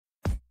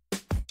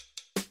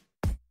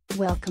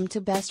Welcome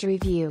to Best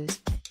Reviews.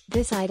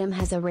 This item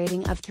has a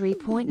rating of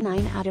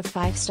 3.9 out of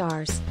 5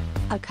 stars.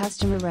 A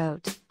customer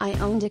wrote, I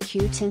owned a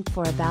Q10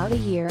 for about a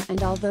year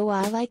and although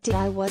I liked it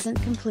I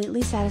wasn't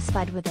completely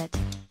satisfied with it.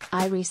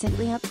 I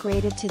recently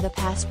upgraded to the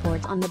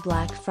Passport on the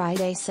Black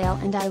Friday sale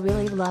and I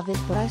really love it,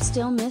 but I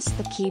still miss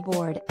the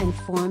keyboard and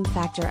form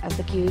factor of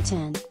the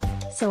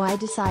Q10. So I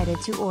decided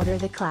to order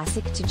the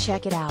Classic to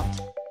check it out.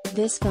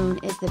 This phone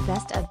is the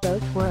best of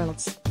both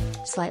worlds.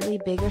 Slightly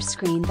bigger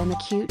screen than the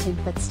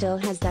Q10 but still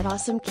has that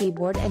awesome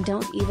keyboard, and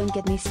don't even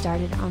get me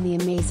started on the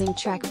amazing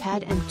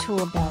trackpad and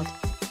tool belt.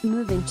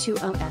 Moving to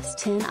OS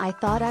X, I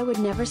thought I would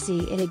never see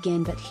it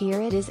again, but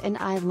here it is and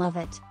I love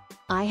it.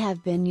 I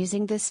have been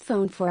using this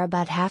phone for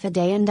about half a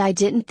day and I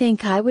didn't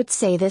think I would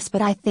say this,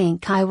 but I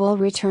think I will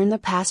return the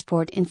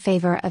Passport in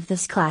favor of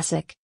this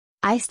Classic.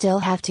 I still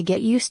have to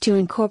get used to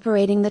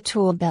incorporating the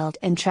tool belt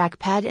and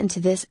trackpad into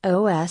this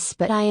OS,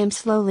 but I am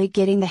slowly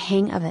getting the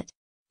hang of it.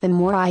 The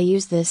more I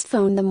use this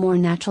phone the more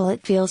natural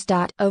it feels.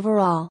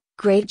 Overall,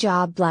 great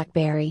job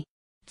BlackBerry.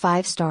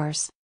 5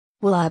 stars.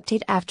 Will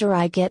update after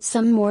I get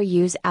some more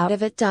use out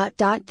of it.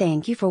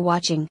 Thank you for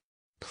watching.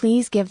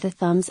 Please give the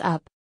thumbs up.